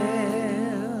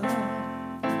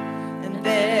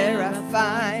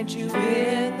find you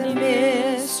in the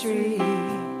mystery,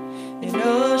 in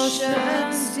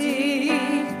oceans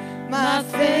deep, my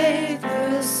faith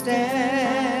will stand.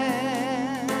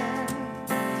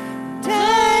 And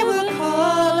I will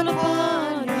call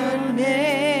upon your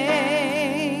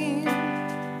name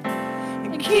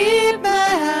and keep my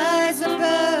eyes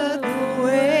above the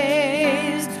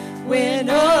waves.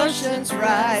 When oceans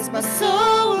rise, my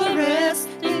soul will rest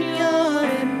in your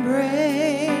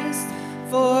embrace.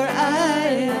 For I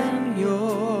am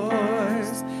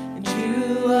yours, and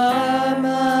you are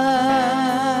mine.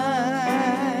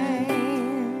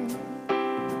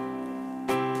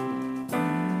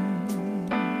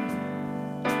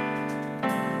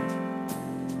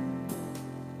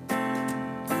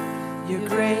 Your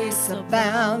grace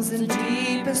abounds in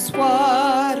deepest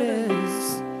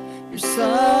waters. Your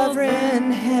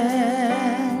sovereign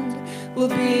hand will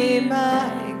be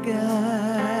my guide.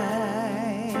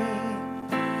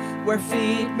 Where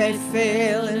feet may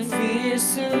fail and fear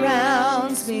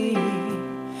surrounds me,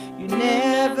 you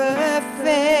never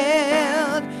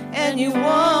failed and you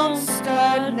won't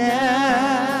start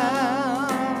now.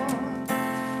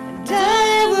 And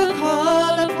I will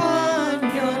call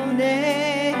upon your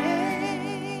name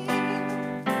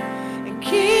and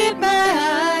keep my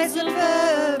eyes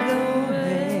above the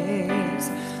waves.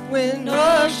 When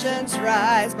oceans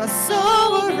rise, my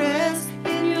soul will rest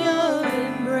in your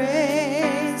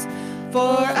embrace.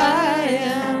 For I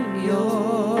am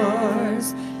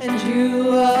yours, and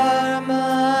you are mine.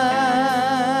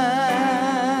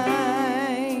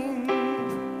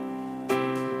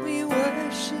 We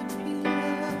worship you,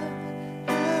 Lord.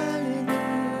 Hallelujah.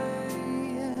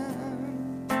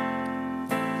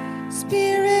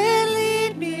 Spirit,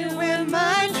 lead me where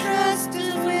my trust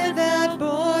is without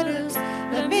borders.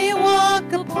 Let me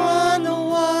walk upon the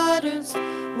waters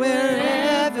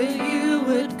wherever you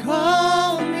would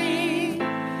call me.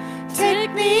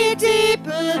 Take me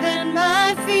deeper than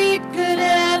my feet could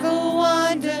ever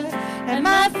wander, and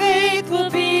my faith will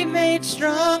be made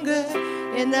stronger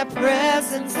in the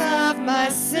presence of my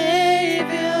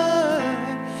Savior.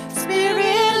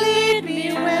 Spirit, lead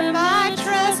me where my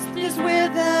trust is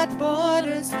without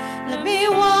borders. Let me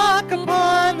walk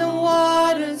upon the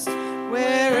waters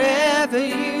wherever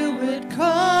you would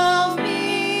call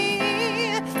me.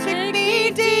 Take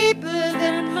me deeper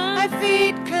than my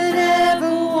feet could ever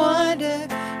wander,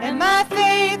 and my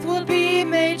faith will be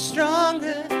made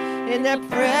stronger in the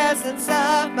presence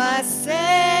of my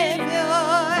Savior.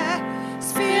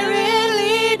 Spirit,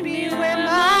 lead me where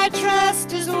my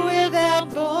trust is without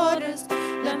borders.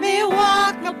 Let me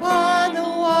walk upon the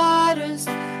waters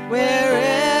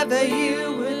wherever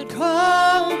you would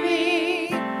call me.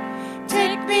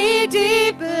 Take me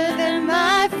deeper than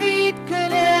my feet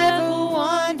could ever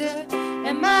wander,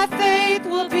 and my faith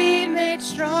will be made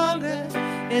stronger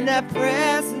in the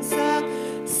presence of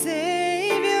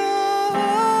Savior.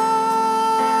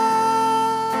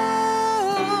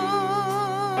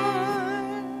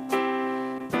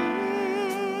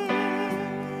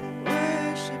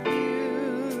 Worship you,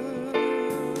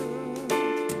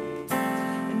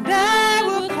 and I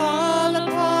will call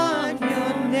upon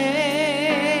your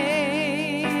name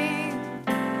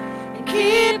and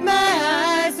keep my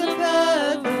eyes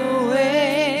above the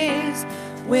waves.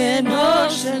 When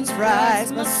oceans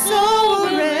rise, my soul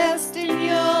will rest in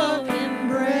your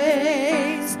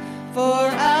embrace.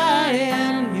 For I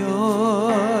am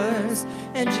yours,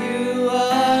 and you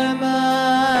are mine.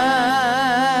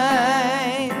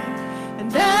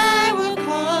 And I will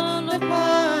call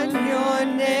upon your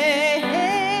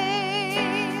name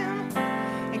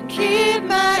and keep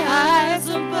my eyes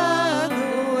above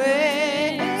the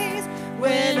waves.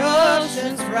 When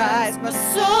oceans rise, my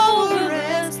soul will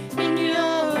rest in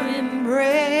your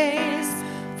embrace.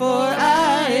 For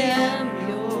I am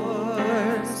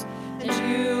yours, and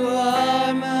you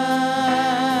are mine.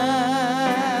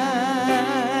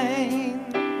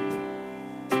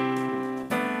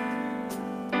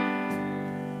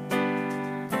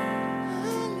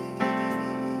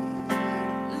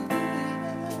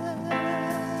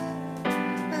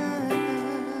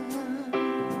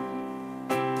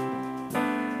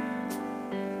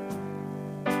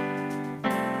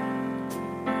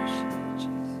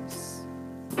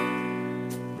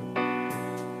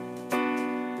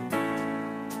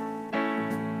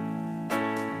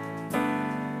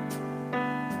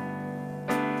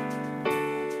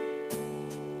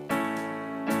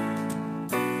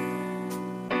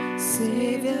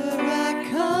 Savior, I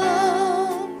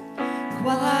come,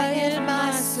 quiet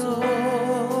my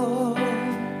soul.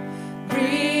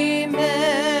 Remember,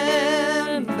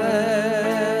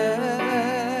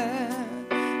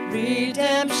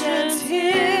 redemption's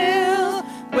hill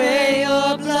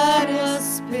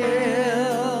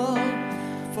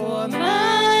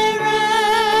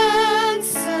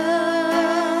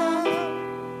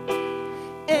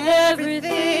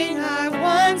Everything I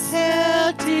once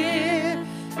held dear,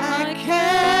 I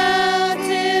count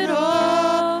it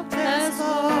all as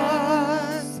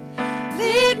lost.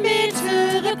 Lead me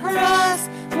to the cross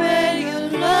where your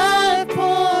love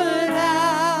poured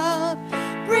out.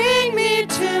 Bring me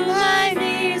to my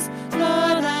knees,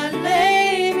 Lord, I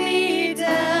lay me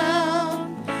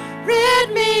down.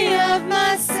 Rid me of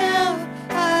myself,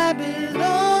 I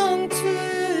belong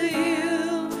to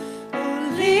you.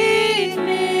 Oh, lead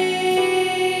me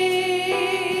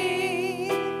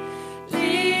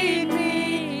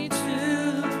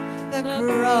to the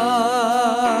cross.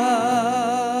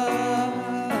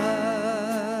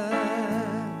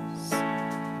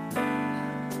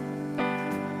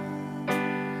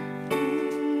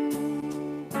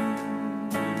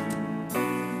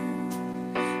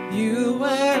 You were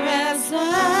as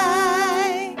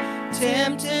I,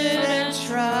 tempted and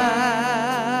trial.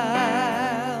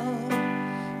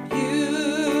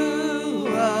 You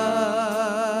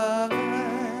are.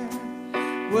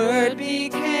 Word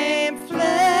became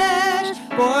flesh,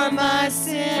 bore my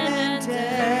sin and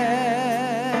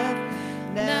death.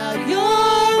 Now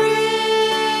you're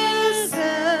risen.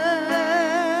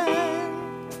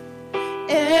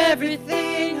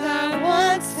 Everything I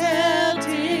once held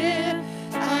dear,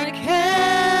 I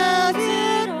count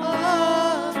it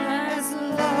all as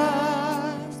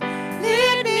lost.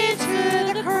 Lead me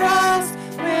to the cross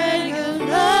where your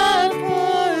love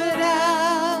poured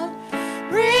out.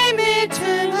 Bring me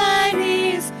to my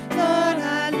knees, Lord,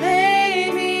 I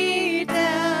lay me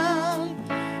down.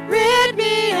 Rid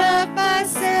me of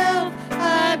myself,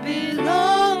 I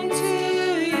belong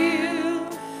to you.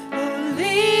 Oh,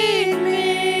 lead me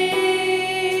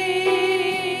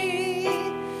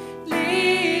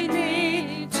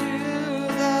to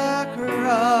the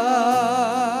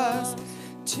cross,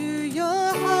 to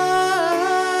your heart,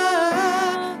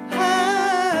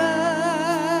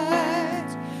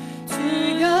 to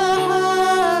your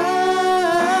heart.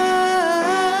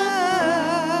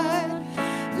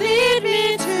 Lead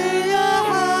me to your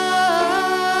heart.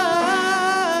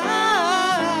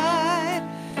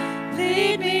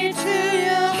 Lead me to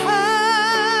your heart.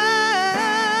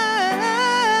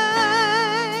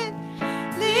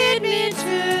 Lead me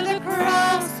to the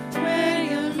cross where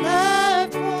your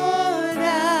love poured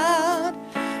out.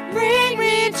 Bring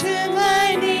me to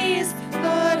my knees,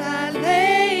 Lord, I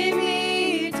lay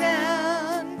me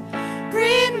down.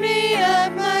 Rid me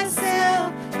of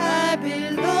myself, I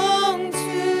belong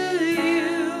to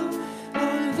you.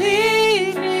 Oh,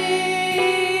 lead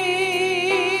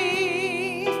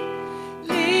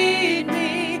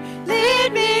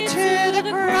me to the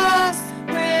cross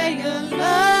where your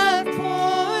love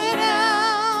poured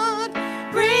out.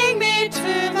 Bring me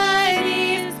to my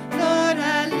knees, Lord,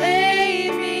 I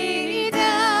lay me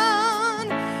down.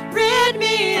 Rid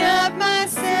me of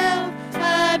myself,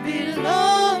 I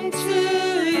belong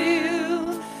to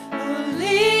you. Oh,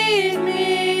 lead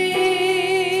me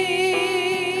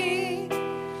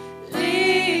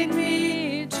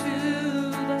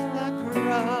to the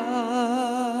cross.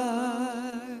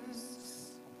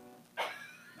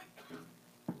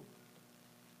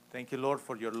 Thank you, Lord,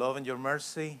 for your love and your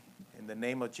mercy. In the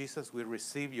name of Jesus, we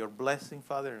receive your blessing,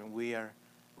 Father, and we are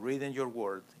reading your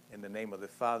word in the name of the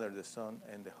Father, the Son,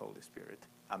 and the Holy Spirit.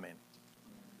 Amen.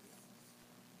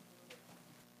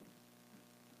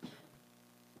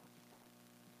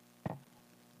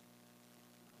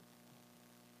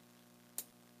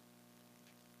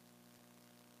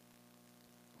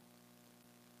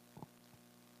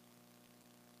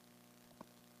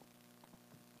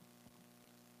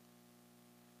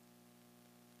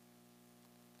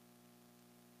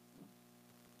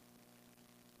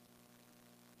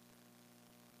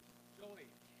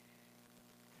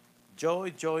 Joy,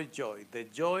 joy, joy. The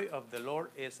joy of the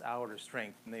Lord is our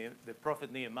strength. The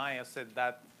prophet Nehemiah said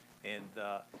that, and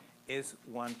is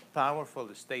one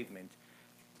powerful statement.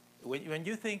 When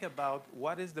you think about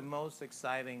what is the most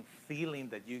exciting feeling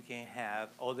that you can have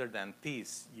other than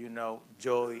peace, you know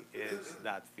joy is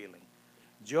that feeling.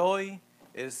 Joy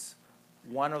is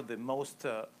one of the most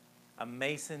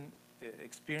amazing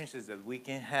experiences that we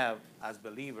can have as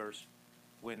believers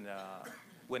when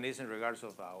it's in regards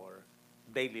of our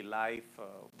daily life,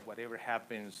 whatever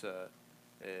happens,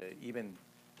 even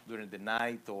during the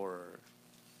night or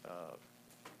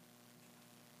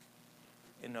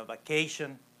in a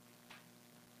vacation,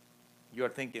 you're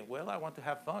thinking, well, I want to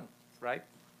have fun, right?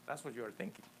 That's what you're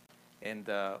thinking. And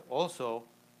also,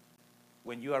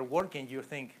 when you are working, you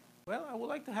think, well, I would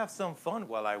like to have some fun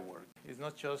while I work. It's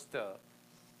not just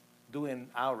doing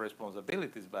our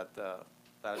responsibilities, but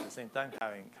at the same time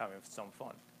having some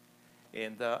fun.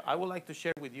 And I would like to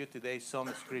share with you today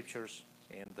some scriptures.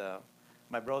 And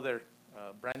my brother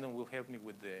Brandon will help me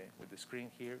with the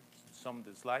screen here, some of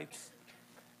the slides.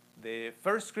 The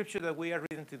first scripture that we are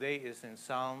reading today is in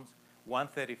Psalms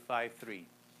 135:3.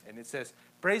 And it says,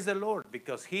 "Praise the Lord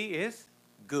because he is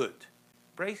good.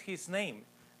 Praise his name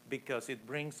because it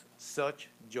brings such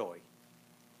joy."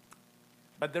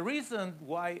 But the reason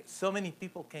why so many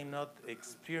people cannot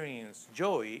experience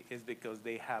joy is because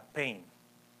they have pain.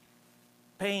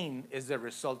 Pain is the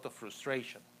result of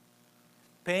frustration.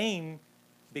 Pain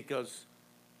because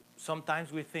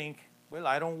sometimes we think, well,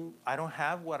 I don't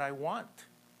have what I want.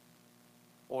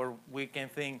 Or we can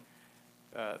think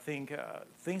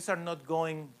things are not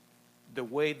going the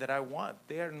way that I want.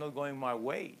 They are not going my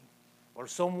way. Or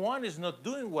someone is not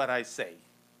doing what I say.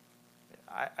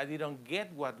 I didn't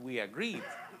get what we agreed.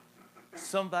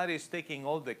 Somebody is taking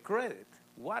all the credit.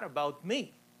 What about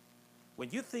me? When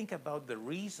you think about the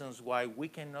reasons why we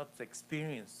cannot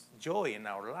experience joy in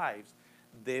our lives,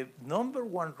 the number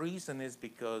one reason is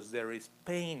because there is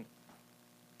pain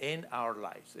in our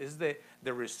lives. It's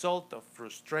the result of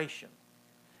frustration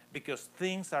because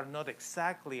things are not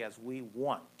exactly as we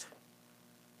want.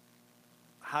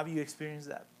 Have you experienced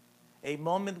that? A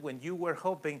moment when you were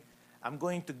hoping, I'm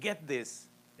going to get this,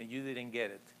 and you didn't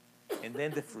get it. And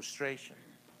then the frustration.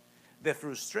 The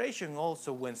frustration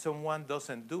also when someone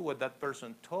doesn't do what that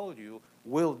person told you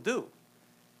will do.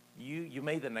 You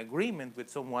made an agreement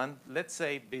with someone, let's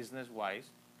say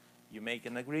business-wise. You make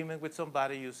an agreement with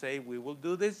somebody, you say, we will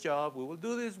do this job, we will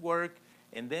do this work,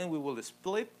 and then we will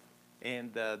split,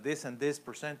 and this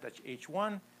percentage each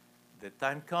one. The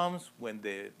time comes when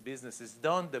the business is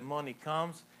done, the money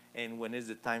comes, and when is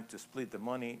the time to split the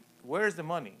money? Where's the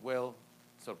money? Well,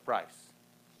 surprise.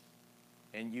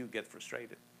 And you get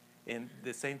frustrated. And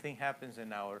the same thing happens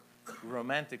in our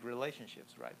romantic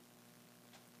relationships, right?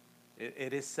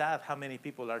 It is sad how many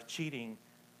people are cheating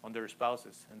on their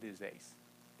spouses in these days.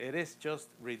 It is just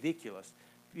ridiculous.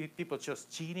 People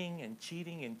just cheating and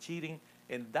cheating and cheating,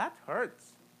 and that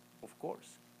hurts, of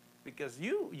course, because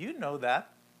you know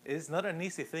that. It's not an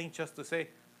easy thing just to say,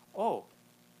 oh,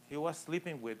 he was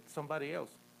sleeping with somebody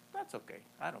else. That's okay.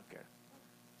 I don't care.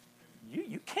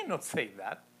 You cannot say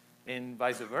that, and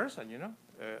vice versa, you know.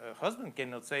 A husband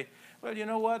cannot say, well, you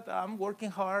know what, I'm working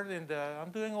hard and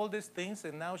I'm doing all these things,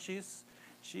 and now she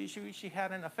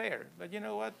had an affair. But you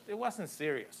know what, it wasn't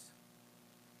serious.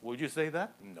 Would you say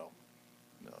that? No.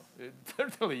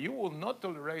 Certainly, you will not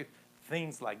tolerate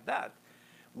things like that.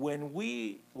 When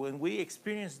we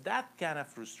experience that kind of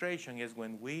frustration is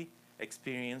when we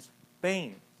experience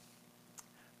pain.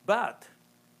 But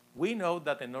we know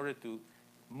that in order to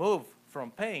move from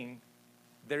pain,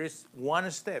 there is one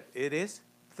step. It is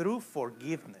through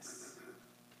forgiveness.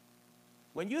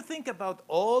 When you think about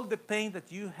all the pain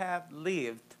that you have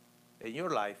lived in your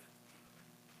life,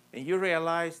 and you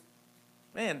realize,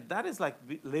 man, that is like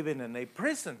living in a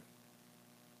prison.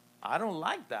 I don't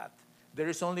like that. There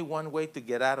is only one way to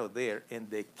get out of there, and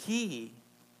the key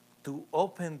to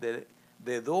open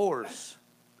the doors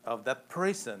of that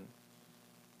prison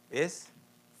is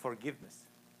forgiveness.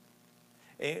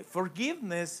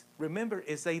 Forgiveness, remember,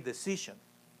 is a decision.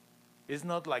 It's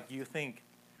not like you think,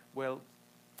 well,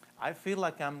 I feel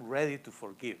like I'm ready to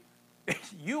forgive.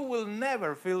 You will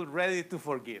never feel ready to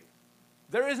forgive.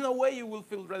 There is no way you will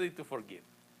feel ready to forgive.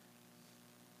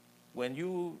 When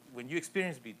you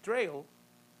experience betrayal,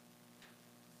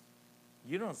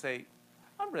 you don't say,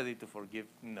 I'm ready to forgive.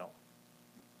 No.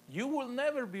 You will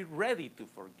never be ready to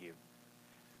forgive.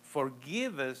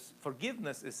 Forgiveness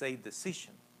is a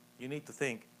decision. You need to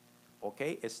think,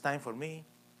 okay, it's time for me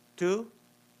to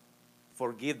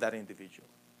forgive that individual.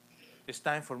 It's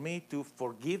time for me to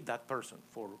forgive that person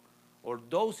or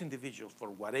those individuals for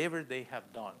whatever they have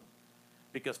done.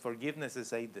 Because forgiveness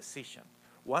is a decision.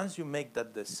 Once you make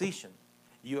that decision,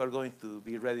 you are going to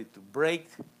be ready to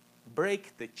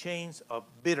break the chains of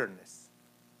bitterness.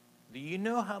 Do you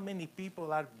know how many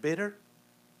people are bitter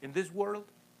in this world?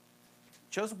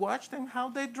 Just watch them how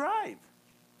they drive.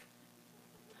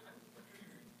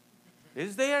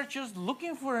 They are just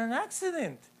looking for an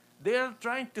accident. They are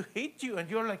trying to hit you, and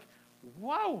you're like,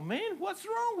 wow, man, what's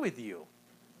wrong with you?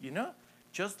 You know?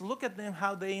 Just look at them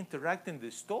how they interact in the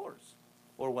stores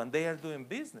or when they are doing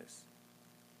business.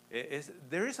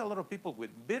 There is a lot of people with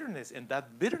bitterness, and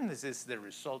that bitterness is the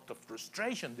result of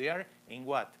frustration. They are in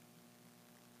what?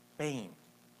 Pain.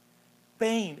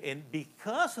 Pain. And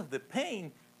because of the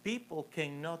pain, people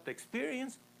cannot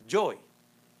experience joy.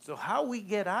 So how we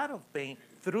get out of pain?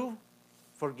 Through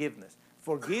forgiveness.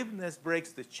 Forgiveness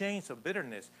breaks the chains of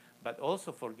bitterness, but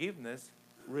also forgiveness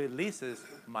releases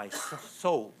my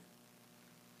soul.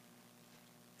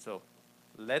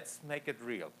 let's make it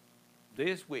real.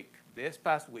 This week, this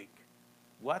past week,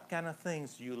 what kind of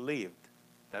things you lived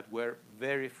that were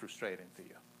very frustrating to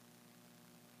you?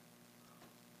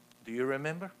 Do you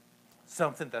remember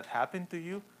something that happened to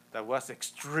you that was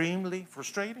extremely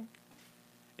frustrating?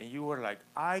 And you were like,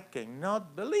 I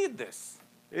cannot believe this.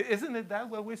 Isn't it that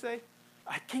what we say?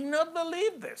 I cannot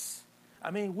believe this.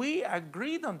 I mean, we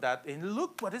agreed on that, and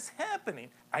look what is happening.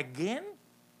 Again,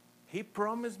 he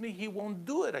promised me he won't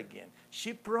do it again.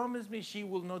 She promised me she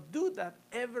will not do that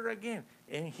ever again.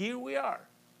 And here we are.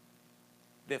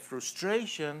 The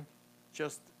frustration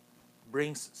just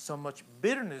brings so much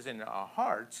bitterness in our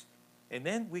hearts, and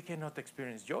then we cannot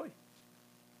experience joy.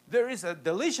 There is a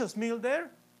delicious meal there,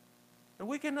 and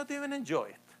we cannot even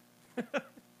enjoy it.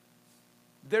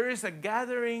 There is a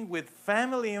gathering with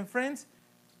family and friends,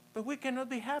 but we cannot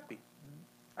be happy.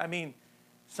 I mean,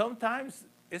 sometimes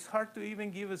it's hard to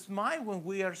even give a smile when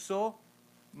we are so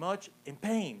much in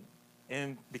pain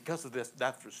and because of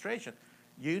that frustration.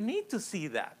 You need to see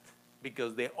that,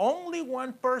 because the only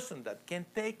one person that can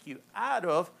take you out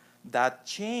of that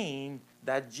chain,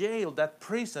 that jail, that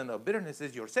prison of bitterness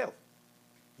is yourself.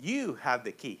 You have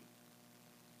the key.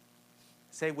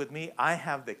 Say with me, I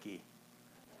have the key.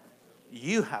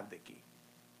 You have the key.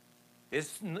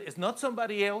 It's not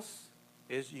somebody else,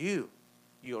 it's you,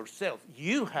 yourself.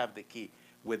 You have the key.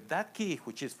 With that key,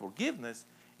 which is forgiveness,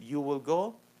 you will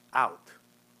go out.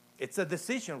 It's a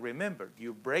decision, remember.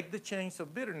 You break the chains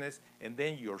of bitterness, and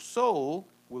then your soul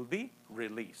will be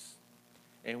released.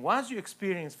 And once you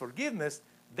experience forgiveness,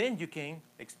 then you can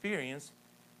experience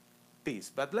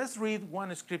peace. But let's read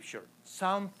one scripture,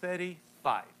 Psalm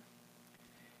 35.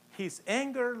 His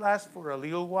anger lasts for a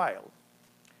little while,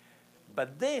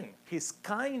 but then his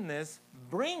kindness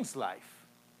brings life.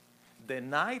 The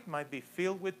night might be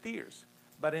filled with tears,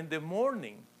 but in the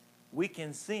morning we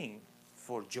can sing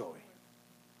for joy.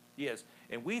 Yes,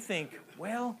 and we think,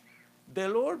 well, the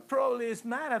Lord probably is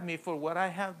mad at me for what I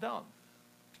have done.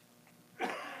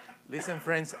 Listen,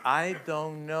 friends, I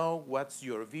don't know what's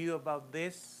your view about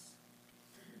this,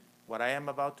 what I am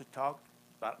about to talk,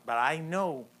 but I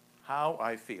know how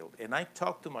I feel. And I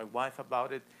talked to my wife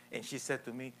about it, and she said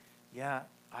to me, yeah,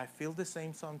 I feel the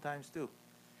same sometimes too.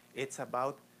 It's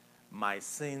about my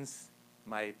sins,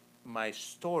 my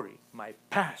story, my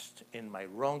past, and my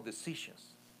wrong decisions.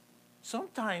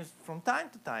 Sometimes, from time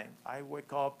to time, I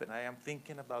wake up and I am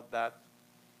thinking about that.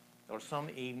 Or some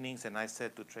evenings, and I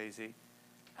said to Tracy,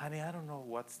 honey, I don't know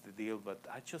what's the deal, but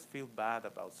I just feel bad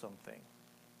about something.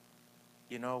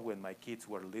 You know, when my kids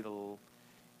were little,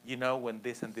 you know, when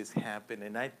this and this happened,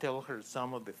 and I tell her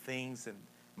some of the things and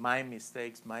my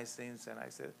mistakes, my sins, and I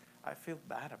said, I feel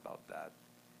bad about that.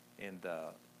 And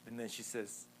then she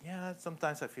says, yeah,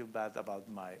 sometimes I feel bad about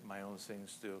my own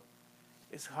sins too.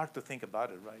 It's hard to think about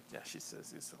it, right? Yeah, she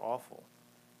says, it's awful,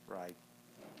 right?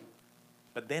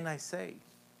 But then I say,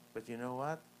 but you know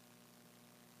what?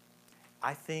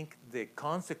 I think the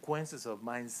consequences of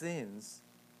my sins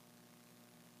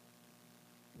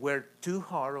were too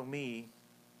hard on me,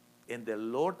 and the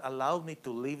Lord allowed me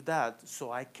to live that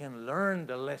so I can learn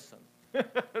the lesson,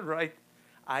 right?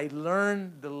 I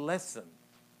learned the lesson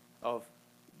of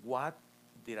what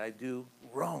did I do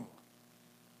wrong.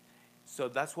 So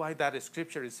that's why that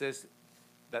scripture, it says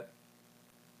that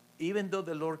even though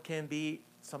the Lord can be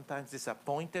sometimes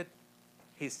disappointed,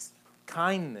 his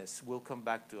kindness will come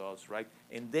back to us, right?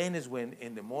 And then is when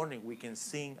in the morning we can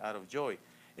sing out of joy.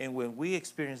 And when we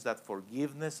experience that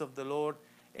forgiveness of the Lord,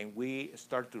 and we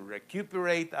start to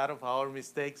recuperate out of our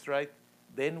mistakes, right?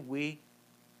 Then we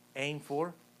aim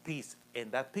for peace,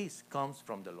 and that peace comes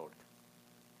from the Lord.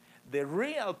 The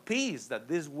real peace that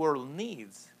this world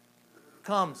needs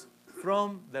comes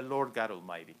from the Lord God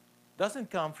Almighty. Doesn't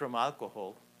come from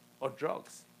alcohol or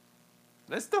drugs.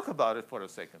 Let's talk about it for a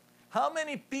second. How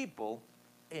many people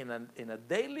in a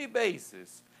daily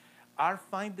basis are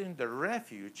finding the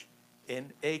refuge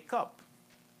in a cup?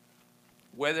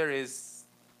 Whether it's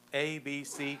A, B,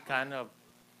 C kind of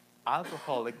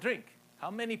alcoholic drink.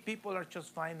 How many people are just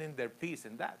finding their peace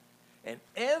in that? And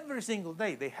every single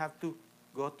day they have to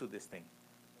go to this thing.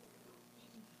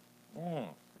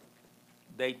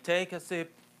 They take a sip,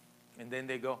 and then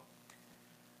they go,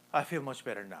 I feel much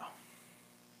better now.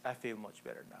 I feel much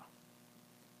better now.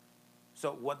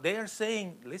 So what they are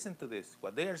saying, listen to this,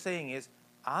 what they are saying is,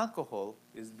 alcohol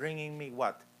is bringing me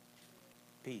what?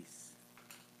 Peace.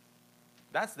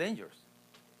 That's dangerous.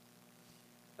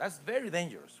 That's very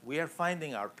dangerous. We are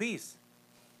finding our peace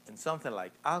in something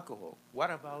like alcohol.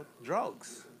 What about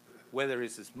drugs? Whether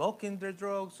it's smoking the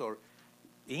drugs or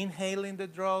inhaling the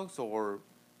drugs, or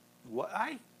what,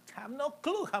 I have no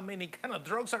clue how many kind of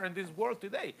drugs are in this world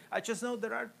today. I just know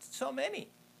there are so many.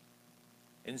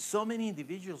 And so many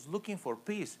individuals looking for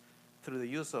peace through the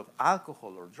use of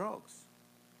alcohol or drugs.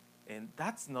 And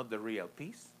that's not the real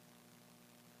peace,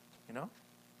 you know?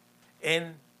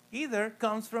 And either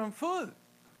comes from food,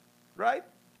 right?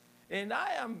 And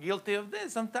I am guilty of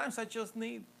this. Sometimes I just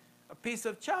need a piece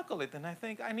of chocolate and I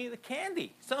think I need a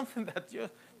candy, something that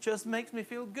just makes me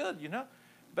feel good, you know?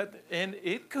 And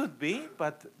it could be,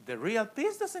 but the real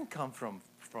peace doesn't come from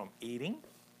eating,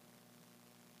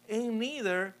 and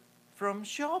neither from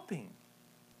shopping,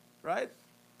 right?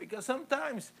 Because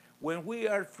sometimes when we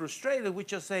are frustrated, we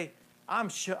just say, I'm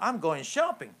going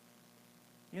shopping,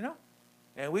 you know?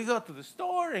 And we go to the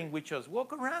store and we just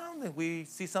walk around and we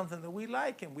see something that we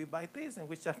like and we buy this and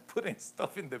we start putting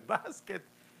stuff in the basket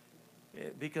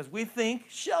because we think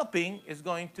shopping is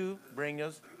going to bring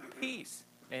us peace,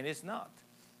 and it's not.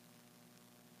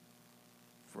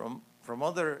 On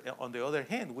the other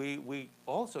hand, we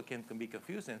also can be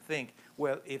confused and think,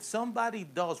 well, if somebody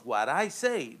does what I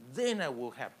say, then I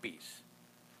will have peace.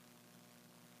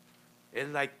 It's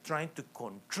like trying to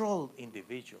control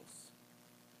individuals.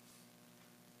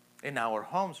 In our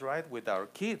homes, right, with our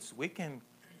kids, we can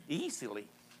easily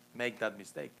make that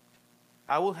mistake.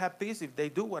 I will have peace if they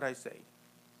do what I say.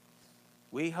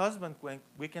 We husbands,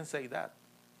 we can say that.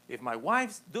 If my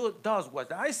wife does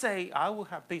what I say, I will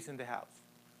have peace in the house.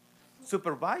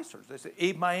 Supervisors, they say,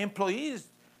 if my employees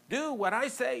do what I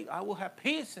say, I will have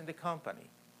peace in the company.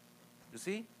 You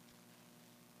see?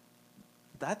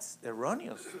 That's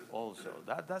erroneous also.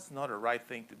 That's not a right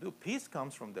thing to do. Peace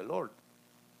comes from the Lord.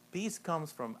 Peace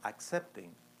comes from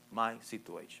accepting my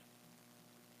situation.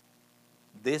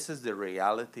 This is the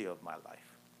reality of my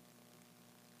life.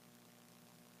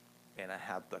 And I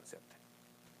have to accept it.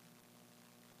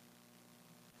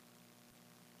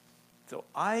 So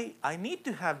I need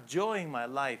to have joy in my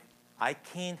life. I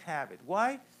can't have it.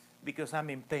 Why? Because I'm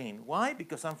in pain. Why?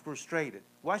 Because I'm frustrated.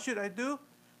 What should I do?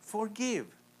 Forgive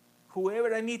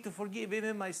whoever I need to forgive,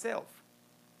 even myself.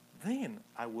 Then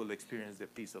I will experience the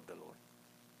peace of the Lord.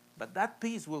 But that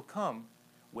peace will come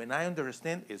when I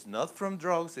understand it's not from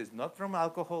drugs, it's not from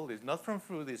alcohol, it's not from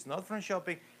food, it's not from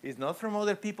shopping, it's not from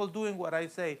other people doing what I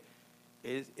say.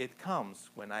 It comes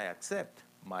when I accept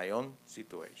my own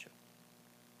situation.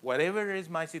 Whatever is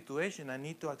my situation, I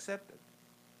need to accept it.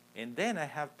 And then I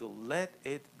have to let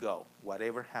it go,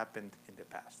 whatever happened in the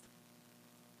past.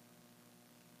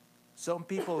 Some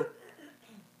people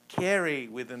carry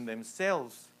within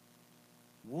themselves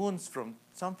wounds from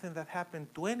something that happened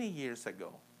 20 years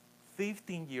ago,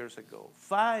 15 years ago,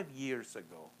 5 years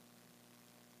ago.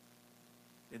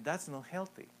 And that's not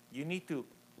healthy. You need to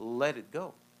let it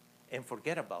go and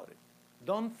forget about it.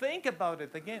 Don't think about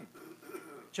it again.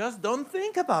 Just don't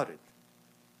think about it,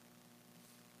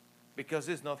 because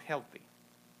it's not healthy.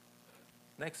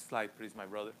 Next slide, please, my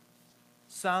brother.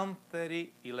 Psalm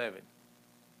 30:11.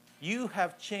 You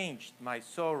have changed my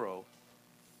sorrow.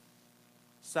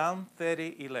 Psalm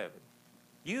 30:11.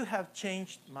 You have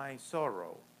changed my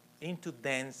sorrow into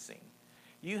dancing.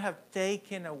 You have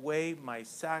taken away my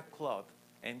sackcloth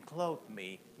and clothed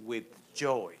me with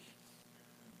joy.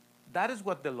 That is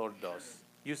what the Lord does.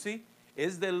 You see,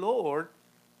 is the Lord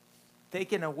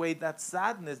taking away that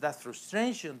sadness, that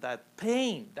frustration, that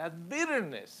pain, that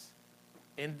bitterness.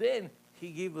 And then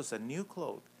he gives us a new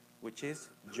cloth, which is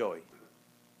joy.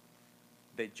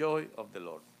 The joy of the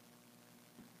Lord.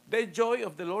 The joy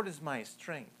of the Lord is my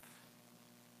strength.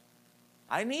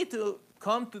 I need to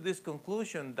come to this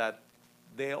conclusion that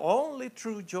the only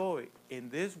true joy in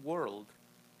this world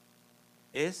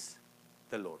is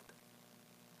the Lord.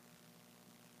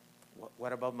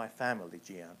 What about my family,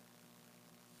 Gian?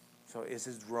 So is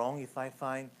it wrong if I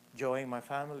find joy in my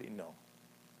family? No.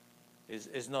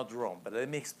 It's not wrong, but let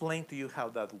me explain to you how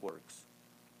that works.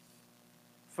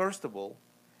 First of all,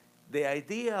 the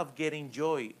idea of getting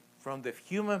joy from the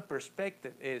human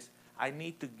perspective is I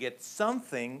need to get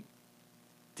something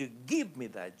to give me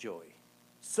that joy.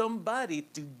 Somebody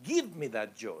to give me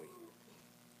that joy.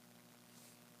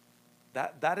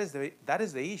 That is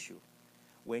the issue.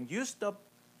 When you stop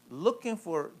looking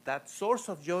for that source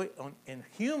of joy in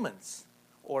humans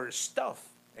or stuff,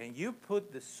 and you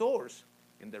put the source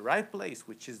in the right place,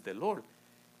 which is the Lord,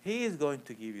 he is going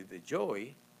to give you the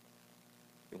joy.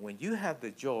 And when you have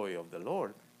the joy of the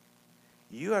Lord,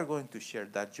 you are going to share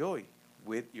that joy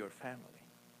with your family.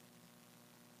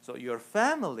 So your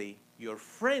family, your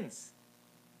friends,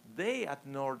 they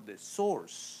ignore the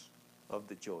source of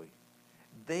the joy.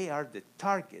 They are the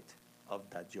target of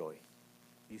that joy.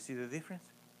 You see the difference?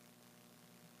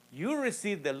 You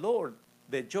receive the Lord,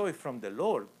 the joy from the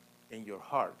Lord in your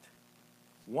heart.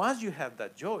 Once you have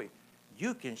that joy,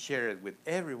 you can share it with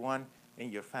everyone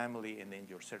in your family and in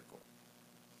your circle.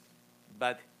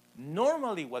 But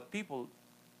normally what people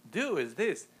do is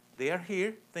this. They are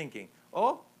here thinking,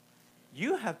 oh,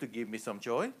 you have to give me some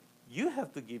joy. You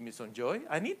have to give me some joy.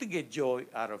 I need to get joy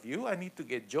out of you. I need to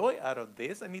get joy out of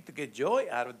this. I need to get joy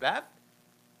out of that.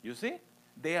 You see?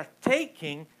 They are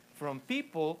taking from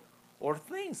people or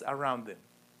things around them.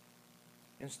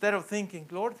 Instead of thinking,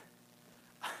 Lord,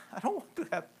 I don't want to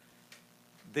have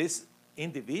these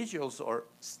individuals or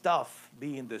stuff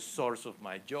being the source of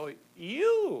my joy.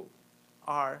 You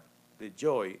are the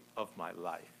joy of my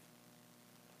life.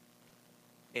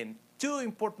 And two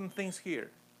important things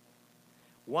here.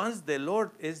 Once the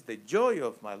Lord is the joy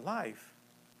of my life,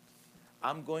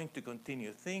 I'm going to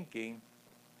continue thinking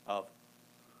of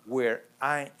where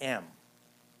I am.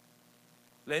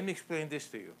 Let me explain this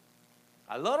to you.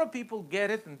 A lot of people get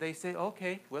it and they say,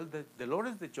 okay, well, the Lord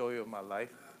is the joy of my life.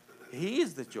 He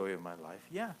is the joy of my life.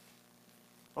 Yeah.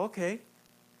 Okay.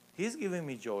 He's giving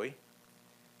me joy.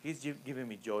 He's giving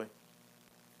me joy.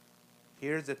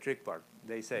 Here's the trick part.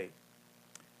 They say,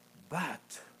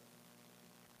 but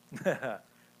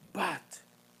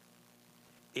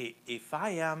if I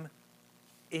am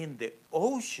in the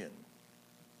ocean,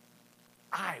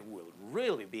 I will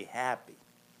really be happy.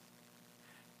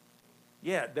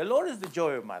 Yeah, the Lord is the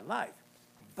joy of my life.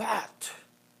 But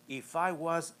if I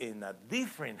was in a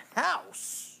different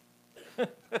house,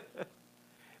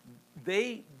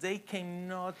 they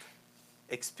cannot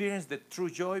experience the true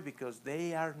joy because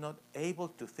they are not able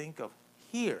to think of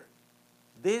here,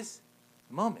 this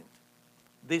moment,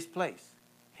 this place,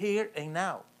 here and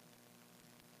now.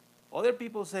 Other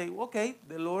people say, okay,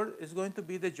 the Lord is going to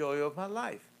be the joy of my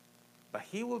life, but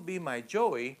He will be my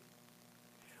joy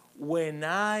when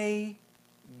I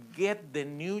get the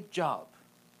new job.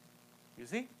 You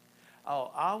see?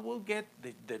 Oh, I will get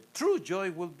the true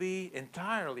joy will be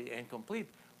entirely and complete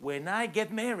when I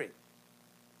get married.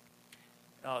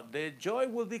 The joy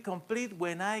will be complete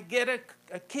when I get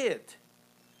a kid,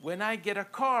 when I get a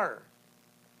car,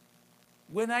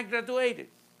 when I graduated,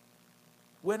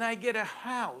 when I get a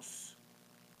house,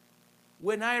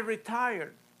 when I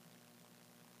retire.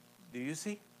 Do you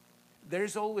see?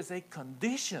 There's always a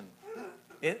condition,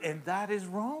 and that is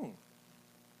wrong,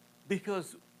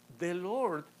 because the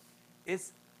Lord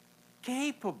is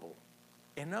capable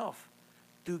enough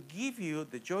to give you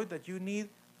the joy that you need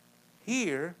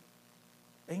here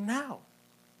and now.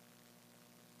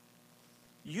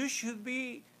 You should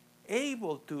be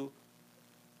able to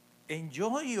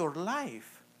enjoy your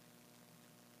life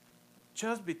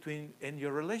just in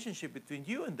your relationship between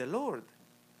you and the Lord,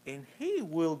 and He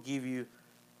will give you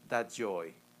that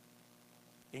joy.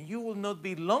 And you will not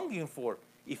be longing for,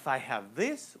 if I have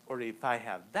this or if I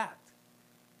have that.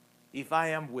 If I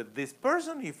am with this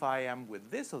person, if I am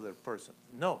with this other person.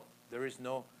 No, there is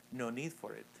no need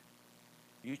for it.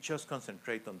 You just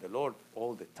concentrate on the Lord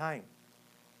all the time,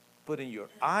 putting your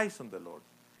eyes on the Lord.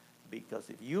 Because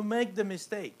if you make the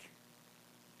mistake,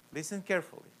 listen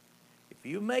carefully, if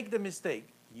you make the mistake,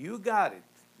 you got it.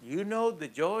 You know the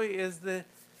joy is the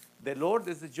Lord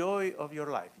is the joy of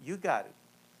your life. You got it.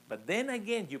 But then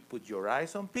again, you put your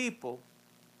eyes on people,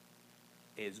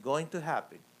 it's going to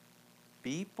happen.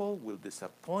 People will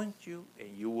disappoint you and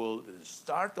you will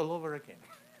start all over again.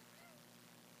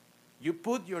 You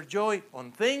put your joy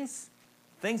on things,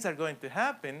 things are going to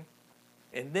happen,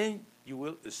 and then you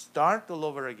will start all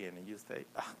over again. And you say,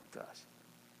 oh gosh,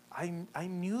 I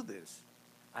knew this.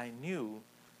 I knew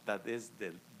that is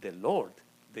the Lord,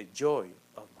 the joy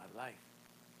of my life.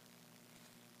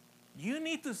 You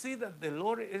need to see that the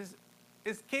Lord is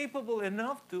capable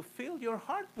enough to fill your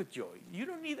heart with joy. You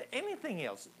don't need anything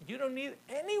else. You don't need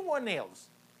anyone else.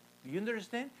 You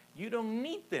understand? You don't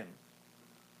need them.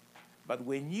 But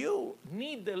when you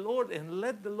need the Lord and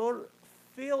let the Lord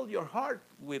fill your heart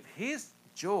with His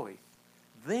joy,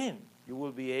 then you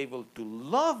will be able to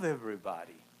love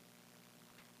everybody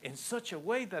in such a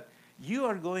way that you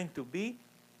are going to be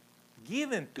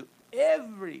given to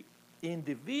every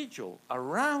individual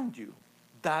around you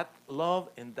that love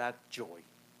and that joy.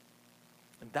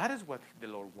 And that is what the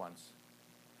Lord wants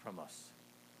from us.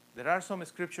 There are some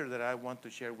scriptures that I want to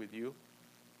share with you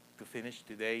to finish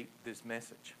today this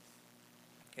message.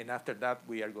 And after that,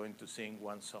 we are going to sing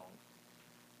one song.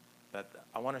 But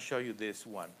I want to show you this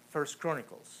one. 1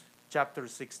 Chronicles, chapter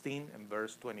 16 and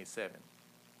verse 27.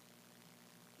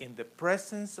 In the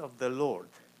presence of the Lord,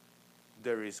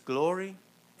 there is glory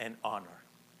and honor.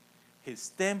 His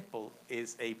temple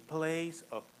is a place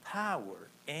of power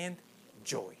and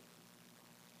joy.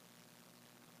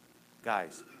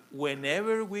 Guys,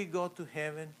 whenever we go to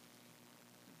heaven,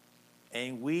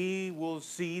 and we will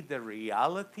see the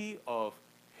reality of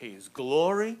His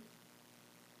glory,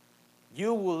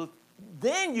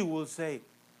 then you will say,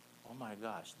 oh my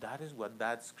gosh, that is what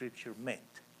that scripture meant.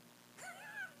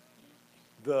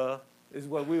 Is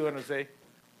what we want to say,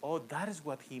 oh, that is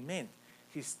what he meant.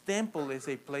 His temple is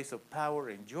a place of power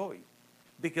and joy.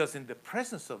 Because in the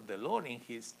presence of the Lord, in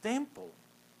his temple,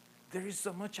 there is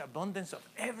so much abundance of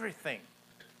everything.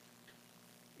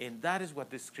 And that is what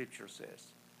this scripture says.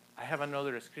 I have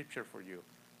another scripture for you.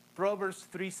 Proverbs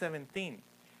 3:17.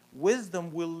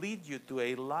 Wisdom will lead you to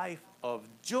a life of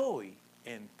joy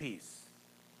and peace.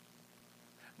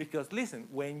 Because listen,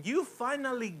 when you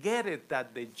finally get it,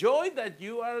 that the joy that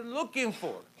you are looking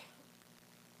for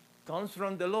comes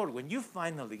from the Lord, when you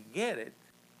finally get it,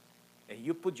 and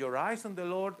you put your eyes on the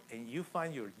Lord, and you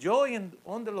find your joy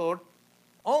on the Lord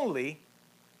only,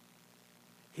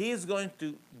 he is going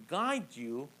to guide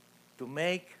you to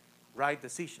make right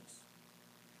decisions.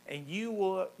 And you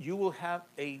will have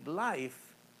a life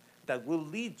that will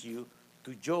lead you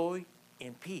to joy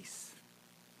and peace.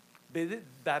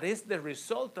 That is the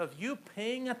result of you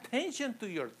paying attention to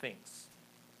your things.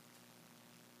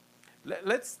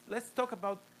 Let's talk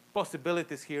about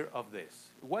possibilities here of this.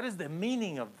 What is the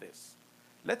meaning of this?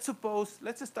 Let's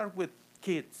start with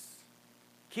kids.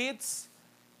 Kids,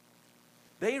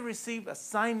 they receive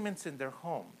assignments in their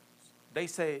homes. They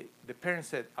say, the parents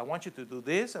said, I want you to do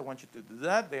this, I want you to do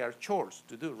that. They are chores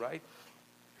to do, right?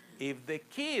 If the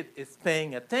kid is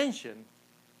paying attention,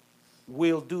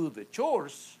 will do the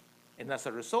chores, and as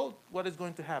a result, what is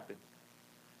going to happen?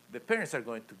 The parents are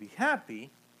going to be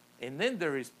happy, and then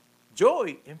there is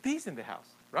joy and peace in the house,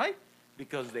 right?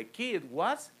 Because the kid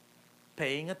was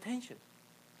paying attention.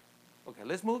 Okay,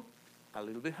 let's move a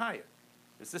little bit higher.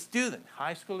 It's a student,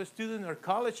 high school student or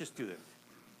college student.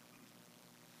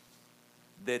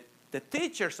 The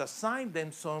teachers assign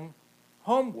them some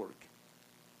homework.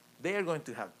 They are going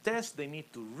to have tests. They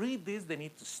need to read this. They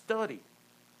need to study.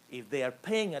 If they are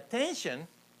paying attention,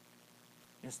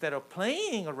 instead of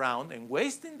playing around and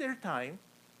wasting their time,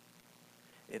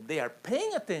 if they are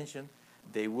paying attention,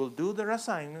 they will do their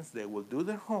assignments. They will do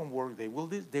their homework. They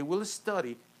will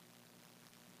study.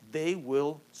 They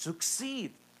will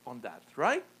succeed on that,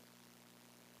 right?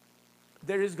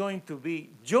 There is going to be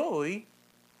joy.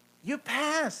 You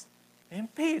passed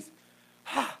and peace.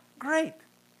 Ah, great.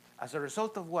 As a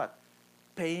result of what?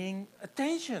 Paying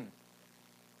attention.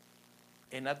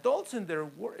 And adults in their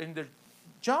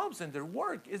jobs and their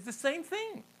work is the same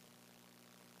thing.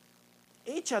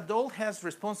 Each adult has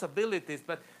responsibilities,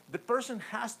 but the person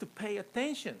has to pay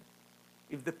attention.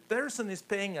 If the person is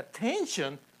paying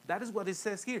attention, that is what it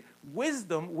says here.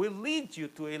 Wisdom will lead you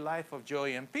to a life of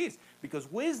joy and peace.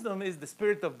 Because wisdom is the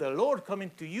Spirit of the Lord coming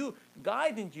to you,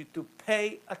 guiding you to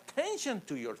pay attention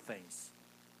to your things.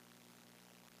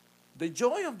 The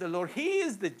joy of the Lord, he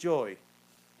is the joy.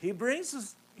 He brings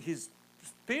us his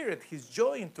Spirit, his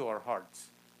joy into our hearts.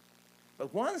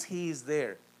 But once he is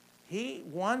there, he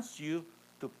wants you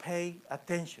to pay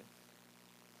attention.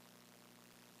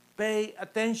 Pay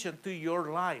attention to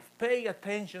your life. Pay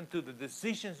attention to the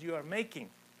decisions you are making.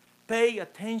 Pay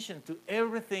attention to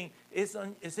everything is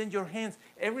in your hands.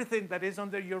 Everything that is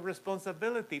under your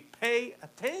responsibility. Pay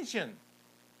attention.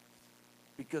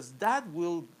 Because that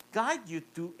will guide you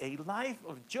to a life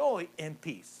of joy and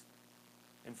peace.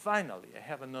 And finally, I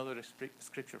have another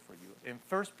scripture for you. In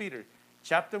 1 Peter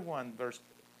chapter 1, verse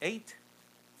 8,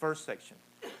 first section.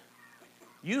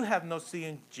 You have not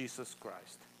seen Jesus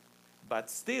Christ, but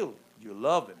still you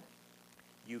love him.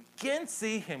 You can't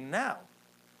see him now,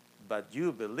 but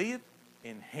you believe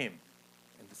in him.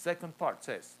 And the second part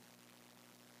says,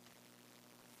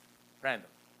 Randall,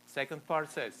 second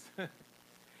part says,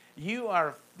 you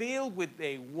are filled with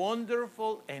a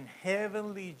wonderful and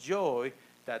heavenly joy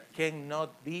that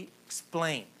cannot be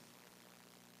explained.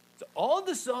 So all of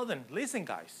a sudden, listen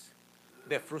guys,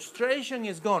 the frustration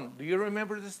is gone. Do you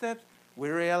remember the steps? We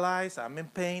realize I'm in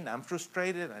pain, I'm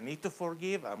frustrated, I need to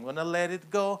forgive, I'm going to let it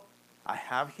go. I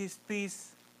have his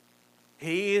peace.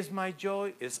 He is my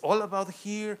joy. It's all about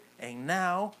here and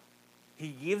now. He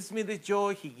gives me the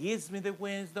joy, he gives me the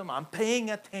wisdom, I'm paying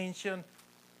attention.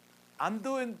 I'm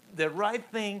doing the right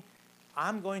thing.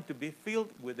 I'm going to be filled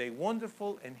with a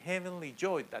wonderful and heavenly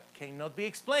joy that cannot be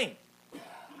explained.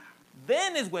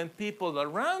 Then is when people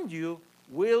around you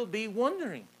will be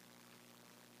wondering,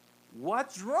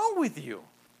 what's wrong with you?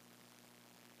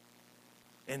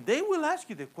 And they will ask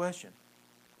you the question,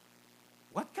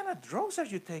 what kind of drugs are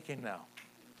you taking now?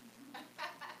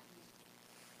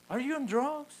 Are you on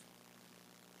drugs?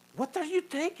 What are you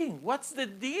taking? What's the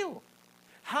deal?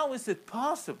 How is it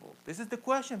possible? This is the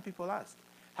question people ask.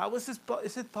 How is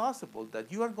it possible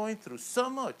that you are going through so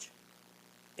much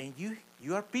and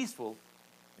you are peaceful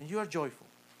and you are joyful?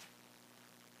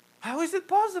 How is it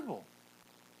possible?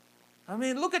 I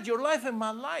mean, look at your life and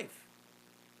my life.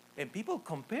 And people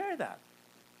compare that.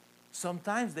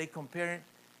 Sometimes they compare,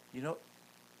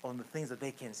 on the things that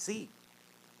they can see.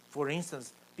 For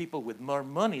instance, people with more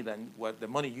money than what the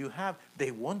money you have,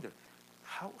 they wonder,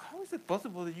 how is it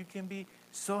possible that you can be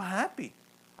so happy?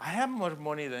 I have more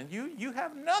money than you. You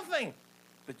have nothing,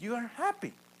 but you are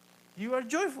happy. You are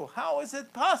joyful. How is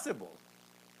it possible?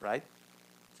 Right?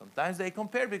 Sometimes they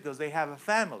compare because they have a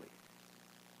family.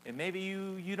 And maybe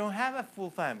you don't have a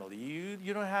full family.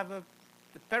 You don't have the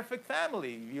perfect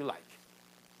family you like.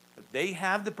 But they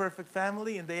have the perfect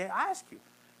family and they ask you,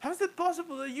 how is it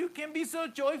possible that you can be so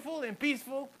joyful and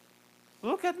peaceful?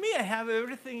 Look at me, I have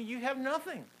everything, you have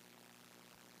nothing.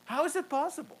 How is it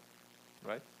possible?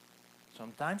 Right?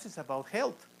 Sometimes it's about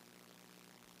health.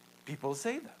 People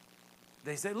say that.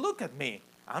 They say, look at me,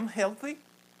 I'm healthy,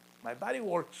 my body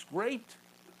works great,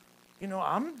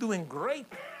 I'm doing great,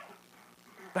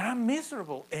 but I'm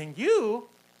miserable. And you're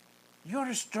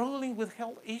struggling with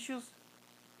health issues,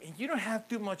 and you don't have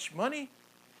too much money,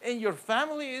 and your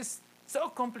family is so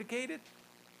complicated,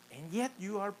 and yet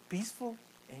you are peaceful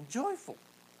and joyful.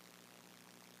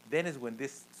 Then is when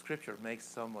this scripture makes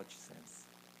so much sense.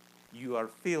 You are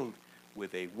filled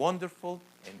with a wonderful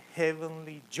and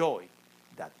heavenly joy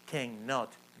that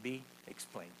cannot be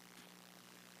explained.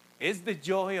 It's the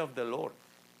joy of the Lord.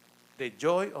 The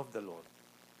joy of the Lord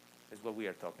is what we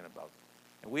are talking about.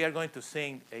 And we are going to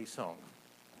sing a song.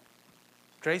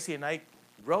 Tracy and I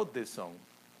wrote this song.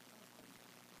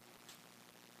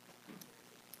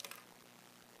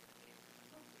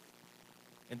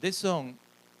 And this song,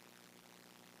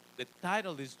 the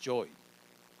title is Joy.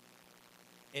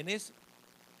 And it's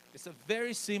a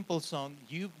very simple song.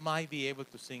 You might be able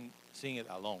to sing it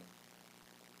alone.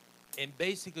 And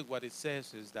basically what it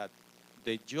says is that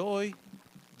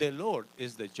the Lord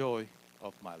is the joy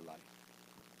of my life.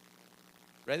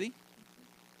 Ready?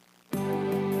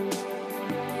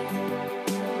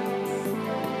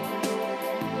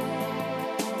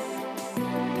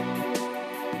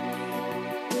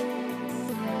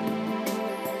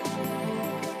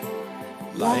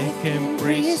 Life can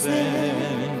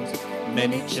present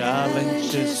many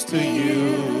challenges to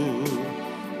you.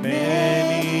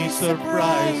 Many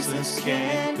surprises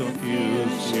can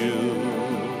confuse you.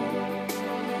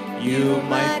 You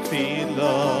might feel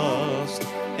lost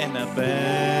and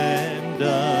abandoned.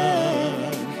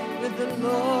 With the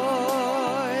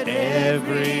Lord,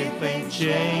 everything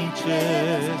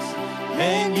changes,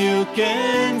 and you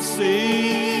can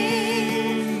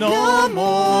see no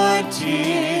more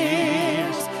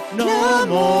tears, no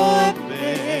more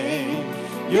pain.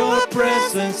 Your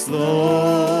presence, Lord,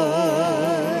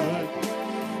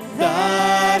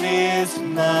 that is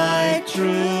my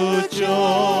true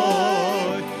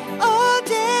joy. all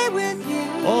day with you,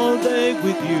 All day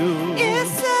with you is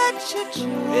such a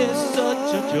joy. is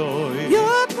such a joy.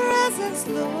 Your presence,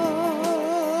 Lord,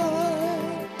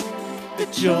 The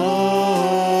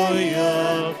joy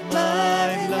of my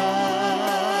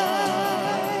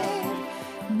life.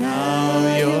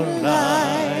 Now your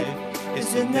life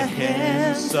is in the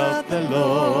hands of the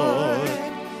Lord.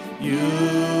 You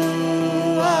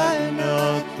are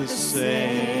not the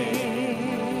same.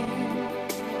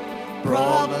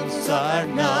 Problems are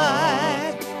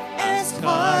not as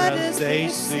hard as they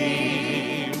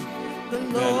seem. The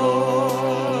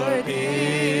Lord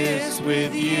is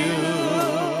with you,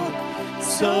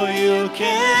 so you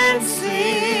can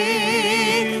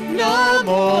see no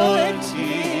more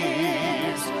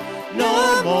tears,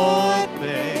 no more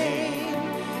pain.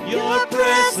 Your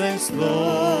presence, Lord,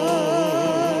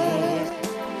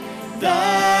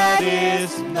 that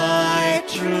is my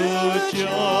true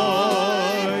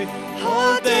joy.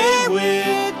 All day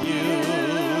with you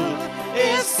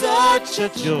is such a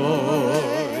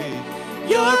joy.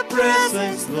 Your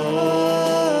presence,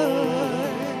 Lord,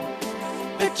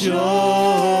 the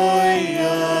joy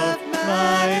of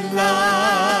my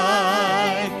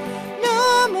life. no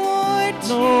more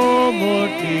tears, No more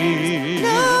tears,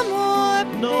 no more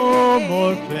pain. no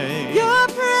more pain. Your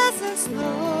presence,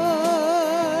 Lord,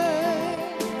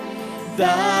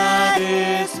 That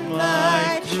is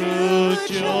my true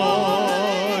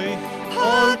joy.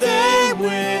 All day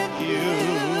with you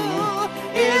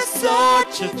is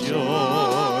such a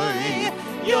joy.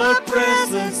 Your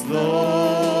presence,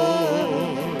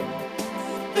 Lord,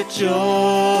 the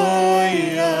joy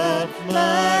of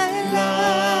my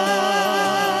life.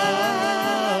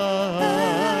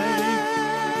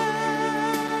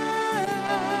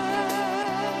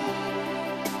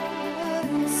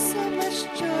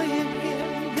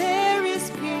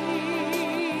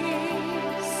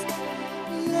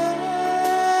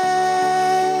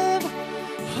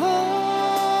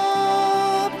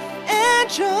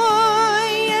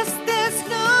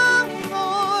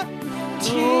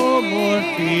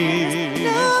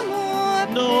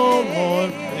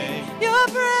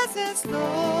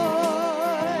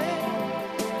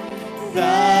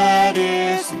 That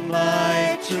is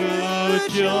my true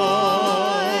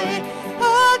joy.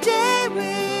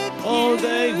 All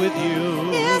day with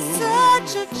you is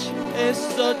such a joy. It's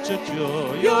such a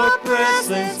joy. Your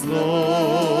presence,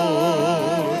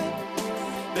 Lord,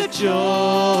 the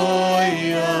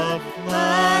joy of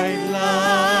my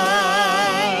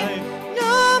life.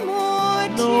 No more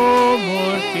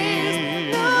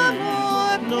tears,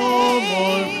 no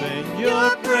more pain. Your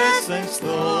presence,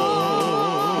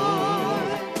 Lord,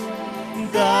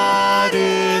 that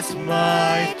is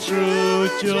my true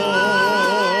joy.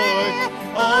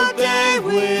 All day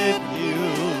with you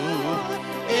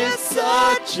is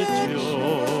such a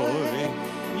joy.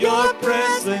 Your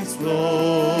presence,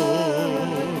 Lord,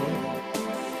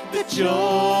 the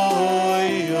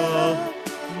joy of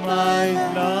my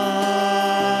life.